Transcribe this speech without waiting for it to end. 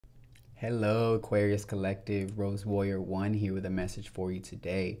Hello, Aquarius Collective, Rose Warrior 1 here with a message for you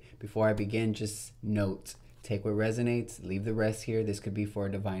today. Before I begin, just note, take what resonates, leave the rest here. This could be for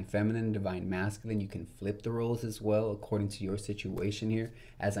a divine feminine, divine masculine. You can flip the roles as well according to your situation here,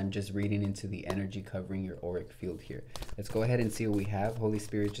 as I'm just reading into the energy covering your auric field here. Let's go ahead and see what we have. Holy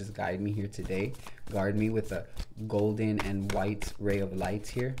Spirit, just guide me here today. Guard me with a golden and white ray of light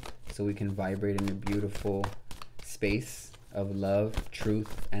here so we can vibrate in a beautiful space of love,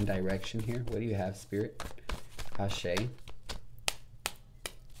 truth, and direction here. What do you have, Spirit? Cashapp.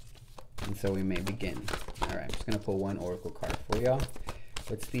 And so we may begin. All right, I'm just going to pull one oracle card for y'all.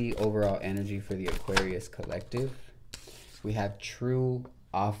 What's the overall energy for the Aquarius Collective? We have true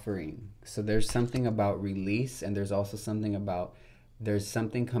offering. So there's something about release, and there's also something about there's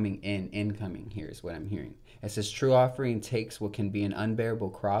something coming incoming here is what I'm hearing. It says true offering takes what can be an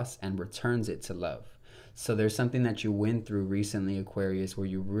unbearable cross and returns it to love. So there's something that you went through recently, Aquarius, where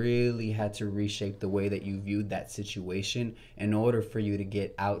you really had to reshape the way that you viewed that situation in order for you to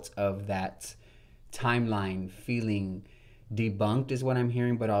get out of that timeline feeling debunked is what I'm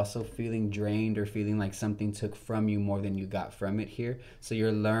hearing, but also feeling drained or feeling like something took from you more than you got from it here. So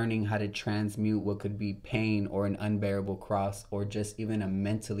you're learning how to transmute what could be pain or an unbearable cross or just even a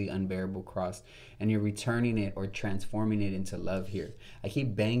mentally unbearable cross, and you're returning it or transforming it into love here. I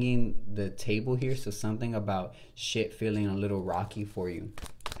keep banging the table here, so something about shit feeling a little rocky for you.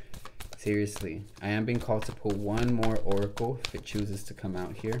 Seriously, I am being called to pull one more oracle if it chooses to come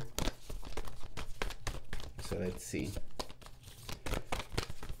out here. So let's see.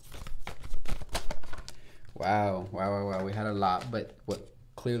 Wow. We had a lot, but what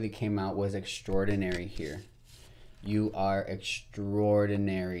clearly came out was extraordinary here. You are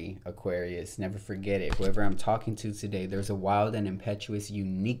extraordinary, Aquarius. Never forget it. Whoever I'm talking to today, there's a wild and impetuous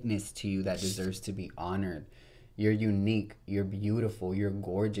uniqueness to you that deserves to be honored. You're unique. You're beautiful. You're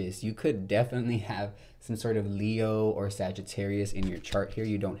gorgeous. You could definitely have some sort of Leo or Sagittarius in your chart here.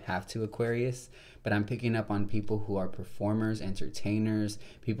 You don't have to, Aquarius. But I'm picking up on people who are performers, entertainers,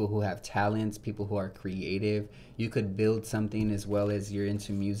 people who have talents, people who are creative. You could build something as well as you're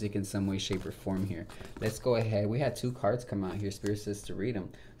into music in some way, shape, or form here. Let's go ahead. We had two cards come out here. Spirit says to read them.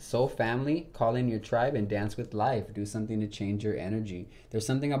 Soul family, call in your tribe and dance with life. Do something to change your energy. There's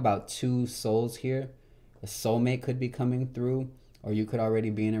something about two souls here. A soulmate could be coming through, or you could already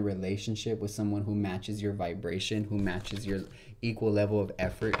be in a relationship with someone who matches your vibration, who matches your equal level of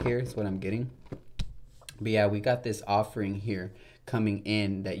effort here is what I'm getting. But yeah, we got this offering here coming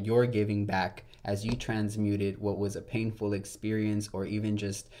in that you're giving back as you transmuted what was a painful experience or even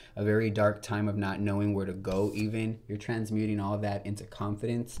just a very dark time of not knowing where to go even. You're transmuting all that into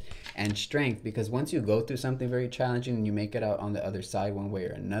confidence and strength, because once you go through something very challenging and you make it out on the other side one way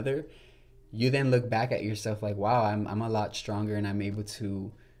or another, you then look back at yourself like, wow, I'm a lot stronger and I'm able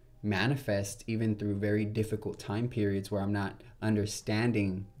to manifest even through very difficult time periods where I'm not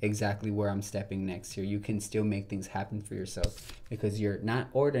understanding exactly where I'm stepping next here. You can still make things happen for yourself because you're not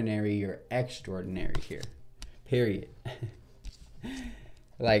ordinary, you're extraordinary here. Period.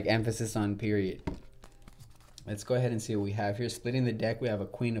 Like emphasis on period. Let's go ahead and see what we have here. Splitting the deck, we have a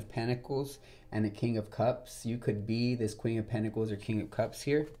Queen of Pentacles and a King of Cups. You could be this Queen of Pentacles or King of Cups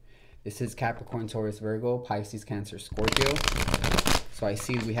here. This is Capricorn, Taurus, Virgo, Pisces, Cancer, Scorpio. So I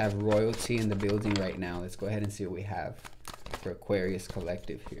see we have royalty in the building right now. Let's go ahead and see what we have for Aquarius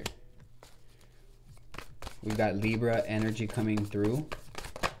Collective here. We've got Libra energy coming through.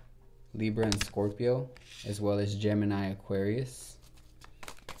 Libra and Scorpio, as well as Gemini, Aquarius.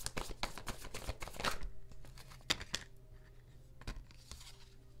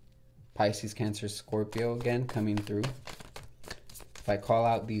 Pisces, Cancer, Scorpio again coming through. If I call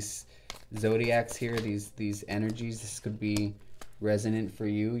out these zodiacs here, these energies, this could be resonant for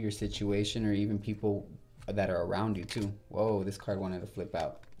you, your situation, or even people that are around you too. Whoa, this card wanted to flip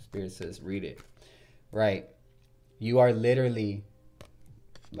out. Spirit says read it. Right. You are literally,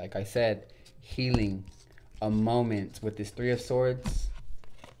 like I said, healing a moment with this Three of Swords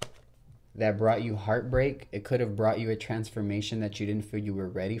that brought you heartbreak. It could have brought you a transformation that you didn't feel you were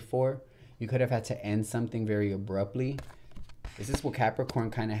ready for. You could have had to end something very abruptly. This is what Capricorn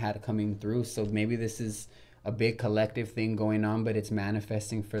kind of had coming through. So maybe this is a big collective thing going on, but it's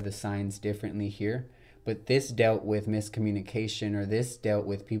manifesting for the signs differently here. But this dealt with miscommunication, or this dealt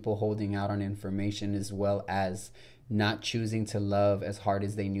with people holding out on information, as well as not choosing to love as hard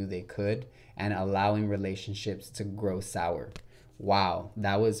as they knew they could and allowing relationships to grow sour. Wow,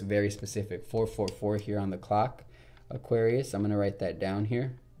 that was very specific. 444 here on the clock, Aquarius. I'm going to write that down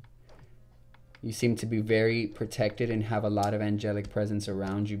here. You seem to be very protected and have a lot of angelic presence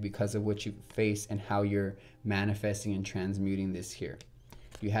around you because of what you face and how you're manifesting and transmuting this here.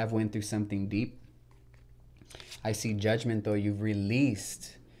 You have went through something deep. I see judgment though. You've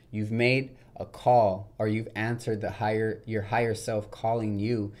released. You've made a call, or you've answered your higher self calling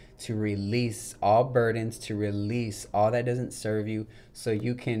you to release all burdens, to release all that doesn't serve you, so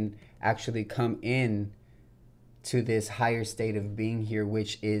you can actually come in to this higher state of being here,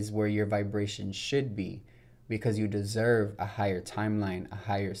 which is where your vibration should be, because you deserve a higher timeline, a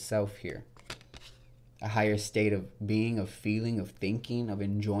higher self here, a higher state of being, of feeling, of thinking, of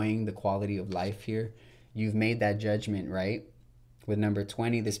enjoying the quality of life here. You've made that judgment, right? With number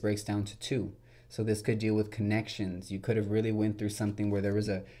 20, this breaks down to 2. So this could deal with connections. You could have really went through something where there was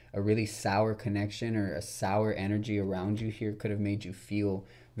a really sour connection, or a sour energy around you here could have made you feel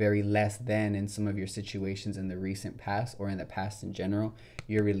very less than in some of your situations in the recent past, or in the past in general.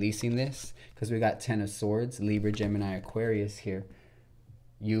 You're releasing this because we got 10 of Swords, Libra, Gemini, Aquarius here.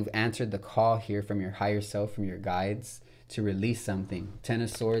 You've answered the call here from your higher self, from your guides, to release something. 10 of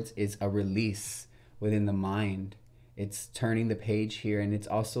Swords is a release within the mind. It's turning the page here, and it's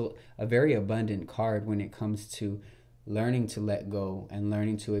also a very abundant card when it comes to learning to let go and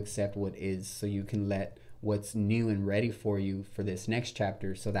learning to accept what is, so you can let what's new and ready for you for this next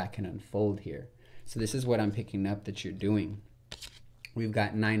chapter, so that can unfold here. So this is what I'm picking up that you're doing. We've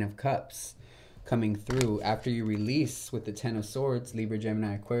got 9 of Cups coming through. After you release with the 10 of Swords, Libra,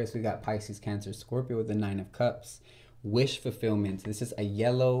 Gemini, Aquarius, we got Pisces, Cancer, Scorpio with the 9 of Cups. Wish fulfillment. This is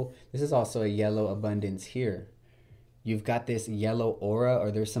also a yellow abundance here. You've got this yellow aura, or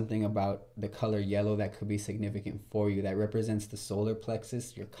there's something about the color yellow that could be significant for you, that represents the solar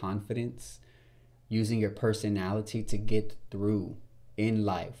plexus, your confidence, using your personality to get through in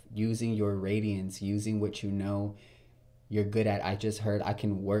life, using your radiance, using what you know you're good at. I just heard I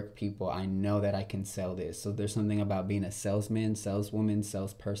can work people. I know that I can sell this. So there's something about being a salesman, saleswoman,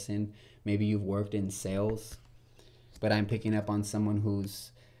 salesperson. Maybe you've worked in sales, but I'm picking up on someone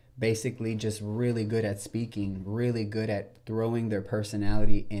who's basically just really good at speaking, really good at throwing their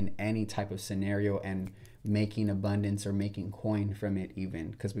personality in any type of scenario and making abundance, or making coin from it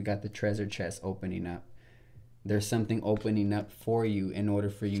even, because we got the treasure chest opening up. There's something opening up for you in order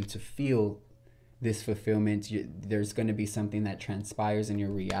for you to feel this fulfillment. There's going to be something that transpires in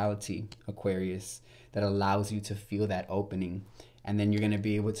your reality, Aquarius, that allows you to feel that opening, and then you're going to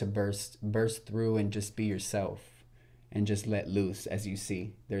be able to burst through and just be yourself and just let loose. As you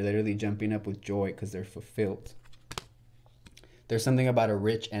see, they're literally jumping up with joy because they're fulfilled. There's something about a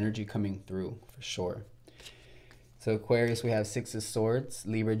rich energy coming through for sure. So Aquarius, we have 6 of Swords,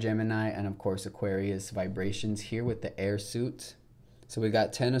 Libra, Gemini, and of course Aquarius vibrations here with the air suit. So we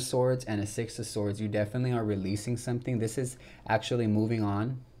got 10 of Swords and a 6 of Swords. You definitely are releasing something. This is actually moving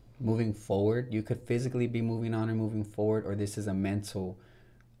on, moving forward. You could physically be moving on or moving forward, or this is a mental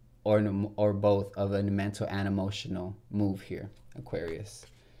or both of a mental and emotional move here, Aquarius.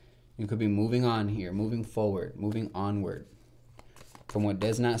 You could be moving on here, moving forward, moving onward from what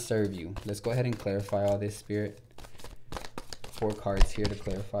does not serve you. Let's go ahead and clarify all this, Spirit. 4 cards here to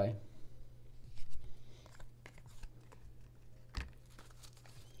clarify.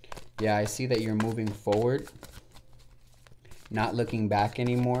 Yeah, I see that you're moving forward, not looking back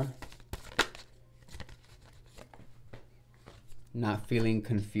anymore. Not feeling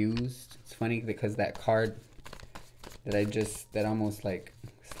confused. It's funny because that card that almost like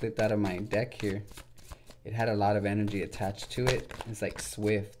slipped out of my deck here, it had a lot of energy attached to it. It's like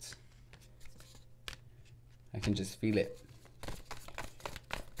swift. I can just feel it.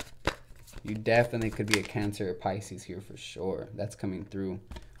 You definitely could be a Cancer or Pisces here for sure. That's coming through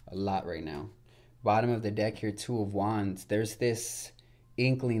a lot right now. Bottom of the deck here, 2 of Wands. There's this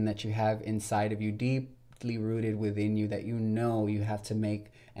inkling that you have inside of you, deeply rooted within you, that you know you have to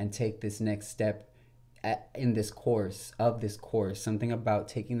make and take this next step in this course, something about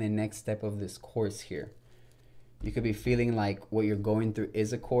taking the next step of this course here. You could be feeling like what you're going through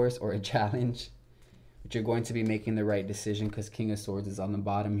is a course or a challenge, but you're going to be making the right decision, because King of Swords is on the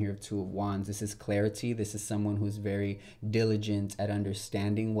bottom here of 2 of Wands. This is clarity. This is someone who's very diligent at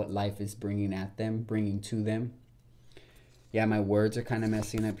understanding what life is bringing at them, bringing to them. Yeah, my words are kind of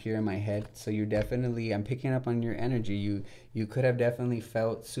messing up here in my head. So you definitely, I'm picking up on your energy. You could have definitely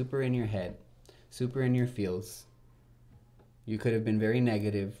felt super in your head, super in your feels. You could have been very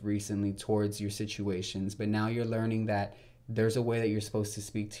negative recently towards your situations, but now you're learning that there's a way that you're supposed to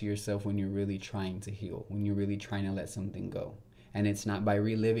speak to yourself when you're really trying to heal, when you're really trying to let something go. And it's not by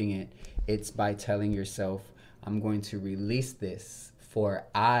reliving it. It's by telling yourself, I'm going to release this, for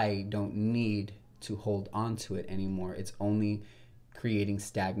I don't need to hold on to it anymore. It's only creating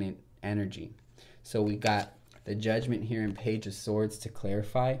stagnant energy. So we got the Judgment here in Page of Swords to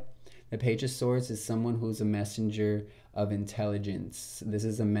clarify. The Page of Swords is someone who's a messenger of intelligence. This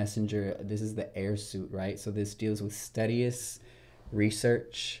is a messenger. This is the air suit, right? So this deals with studious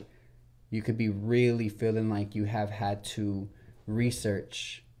research. You could be really feeling like you have had to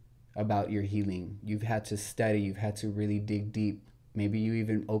research about your healing. You've had to study. You've had to really dig deep. Maybe you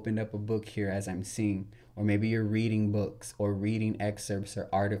even opened up a book here as I'm seeing, or maybe you're reading books or reading excerpts or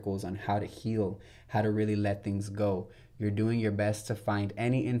articles on how to heal, how to really let things go. You're doing your best to find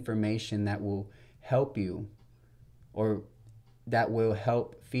any information that will help you, or that will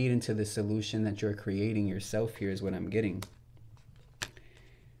help feed into the solution that you're creating yourself here, is what I'm getting.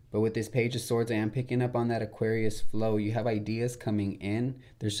 But with this Page of Swords, I am picking up on that Aquarius flow. You have ideas coming in.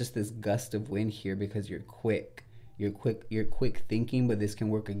 There's just this gust of wind here because you're quick. You're quick thinking, but this can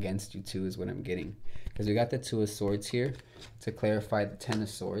work against you too, is what I'm getting. Because we got the Two of Swords here to clarify the Ten of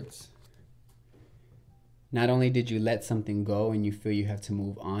Swords. Not only did you let something go and you feel you have to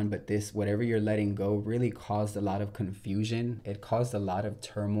move on, but this, whatever you're letting go, really caused a lot of confusion. It caused a lot of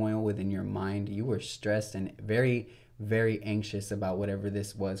turmoil within your mind. You were stressed and very, very anxious about whatever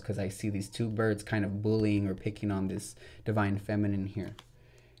this was, because I see these two birds kind of bullying or picking on this divine feminine here.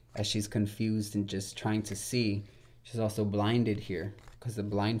 As she's confused and just trying to see, she's also blinded here because the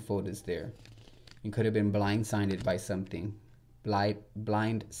blindfold is there. You could have been blindsided by something.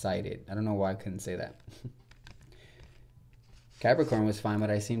 Blindsided. I don't know why I couldn't say that. Capricorn was fine, but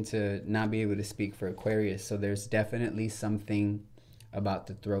I seem to not be able to speak for Aquarius. So there's definitely something about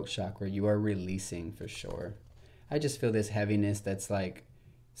the throat chakra you are releasing for sure. I just feel this heaviness that's like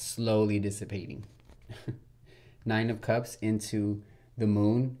slowly dissipating. Nine of Cups into the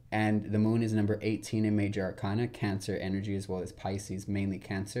moon, and the moon is number 18 in major arcana, Cancer energy, as well as Pisces, mainly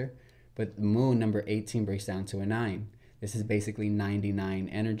Cancer. But the moon, number 18, breaks down to a 9. This is basically 99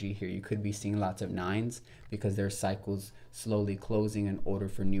 energy here. You could be seeing lots of 9s because there are cycles slowly closing in order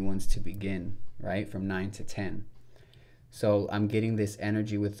for new ones to begin, right? From 9 to 10. So I'm getting this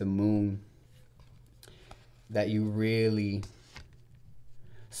energy with the moon that you really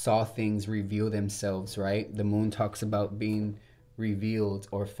saw things reveal themselves, right? The moon talks about being revealed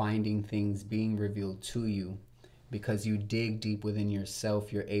or finding things being revealed to you. Because you dig deep within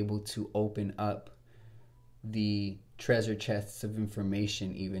yourself, you're able to open up the treasure chests of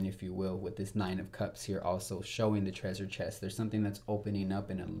information, even, if you will, with this Nine of Cups here also showing the treasure chest. There's something that's opening up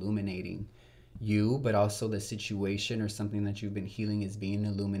and illuminating you, but also the situation or something that you've been healing is being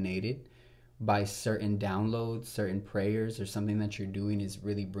illuminated by certain downloads, certain prayers, or something that you're doing is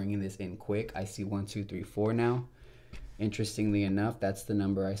really bringing this in quick. I see 1, 2, 3, 4 now. Interestingly enough, that's the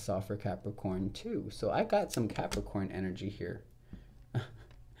number I saw for Capricorn too. So I got some Capricorn energy here.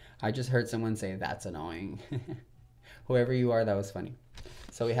 I just heard someone say, that's annoying. Whoever you are, that was funny.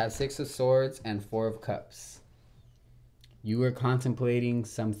 So we have 6 of Swords and 4 of Cups. You were contemplating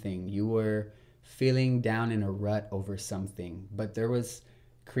something. You were feeling down in a rut over something. But there was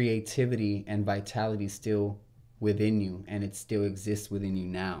creativity and vitality still within you. And it still exists within you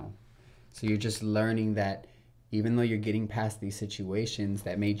now. So you're just learning that even though you're getting past these situations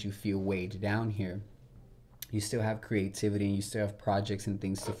that made you feel weighed down here, you still have creativity and you still have projects and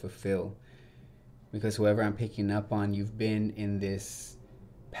things to fulfill. Because whoever I'm picking up on, you've been in this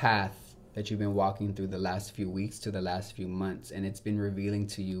path that you've been walking through the last few weeks to the last few months. And it's been revealing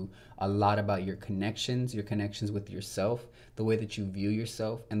to you a lot about your connections with yourself, the way that you view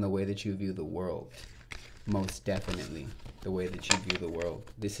yourself, and the way that you view the world. Most definitely, the way that you view the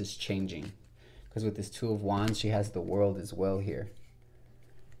world. This is changing. Because with this Two of Wands, she has the world as well here.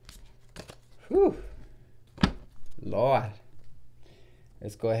 Whew. Lord.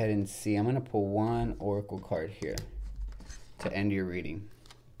 Let's go ahead and see. I'm going to pull one oracle card here to end your reading,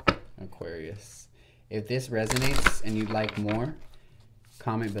 Aquarius. If this resonates and you'd like more,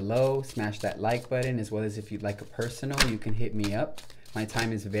 comment below, smash that like button, as well as if you'd like a personal, you can hit me up. My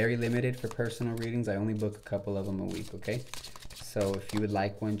time is very limited for personal readings. I only book a couple of them a week, okay? So if you would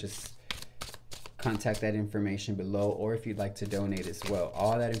like one, just contact that information below, or if you'd like to donate as well.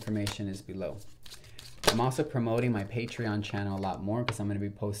 All that information is below. I'm also promoting my Patreon channel a lot more because I'm going to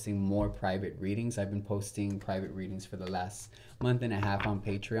be posting more private readings. I've been posting private readings for the last month and a half on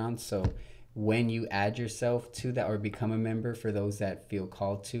Patreon. So when you add yourself to that or become a member, for those that feel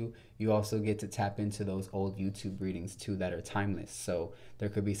called to, you also get to tap into those old YouTube readings too that are timeless. So there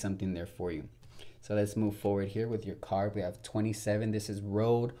could be something there for you. So let's move forward here with your card. We have 27. This is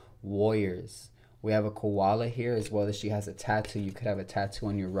Road Warriors. We have a koala here, as well as she has a tattoo. You could have a tattoo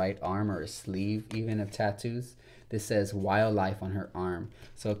on your right arm or a sleeve even of tattoos. This says wildlife on her arm.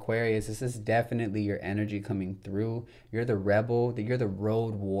 So Aquarius, this is definitely your energy coming through. You're the rebel. You're the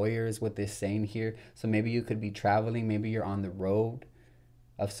road warrior is what they're saying here. So maybe you could be traveling. Maybe you're on the road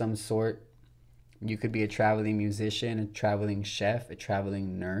of some sort. You could be a traveling musician, a traveling chef, a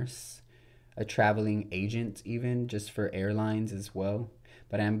traveling nurse, a traveling agent, even just for airlines as well.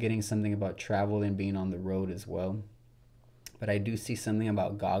 But I am getting something about travel and being on the road as well. But I do see something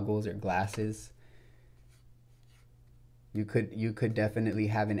about goggles or glasses. You could definitely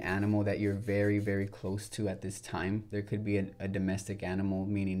have an animal that you're very, very close to at this time. There could be a domestic animal,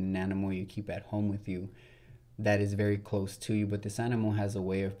 meaning an animal you keep at home with you that is very close to you, but this animal has a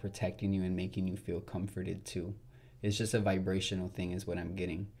way of protecting you and making you feel comforted too. It's just a vibrational thing is what I'm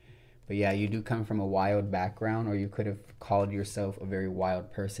getting. But yeah, you do come from a wild background, or you could have called yourself a very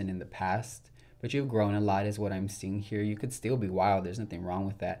wild person in the past, but you've grown a lot is what I'm seeing here. You could still be wild. There's nothing wrong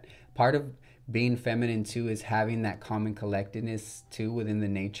with that. Part of being feminine too is having that calm collectedness too within the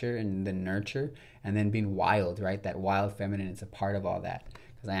nature and the nurture, and then being wild, right? That wild feminine is a part of all that,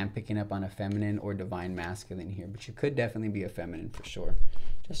 because I am picking up on a feminine or divine masculine here, but you could definitely be a feminine for sure.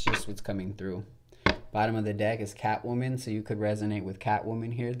 That's just what's coming through. Bottom of the deck is Catwoman, so you could resonate with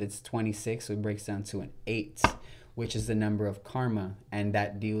Catwoman here. That's 26, so it breaks down to an 8, which is the number of karma, and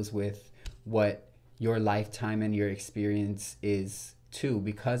that deals with what your lifetime and your experience is too,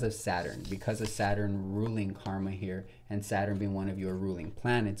 because of Saturn ruling karma here, and Saturn being one of your ruling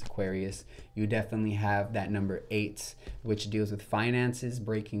planets, Aquarius. You definitely have that number 8, which deals with finances,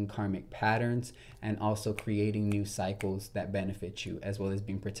 breaking karmic patterns, and also creating new cycles that benefit you, as well as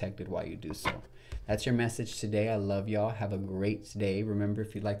being protected while you do so. That's your message today. I love y'all. Have a great day. Remember,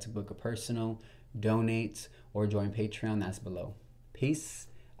 if you'd like to book a personal, donate, or join Patreon, that's below. Peace,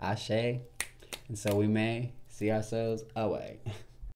 ashe, and so we may see ourselves away.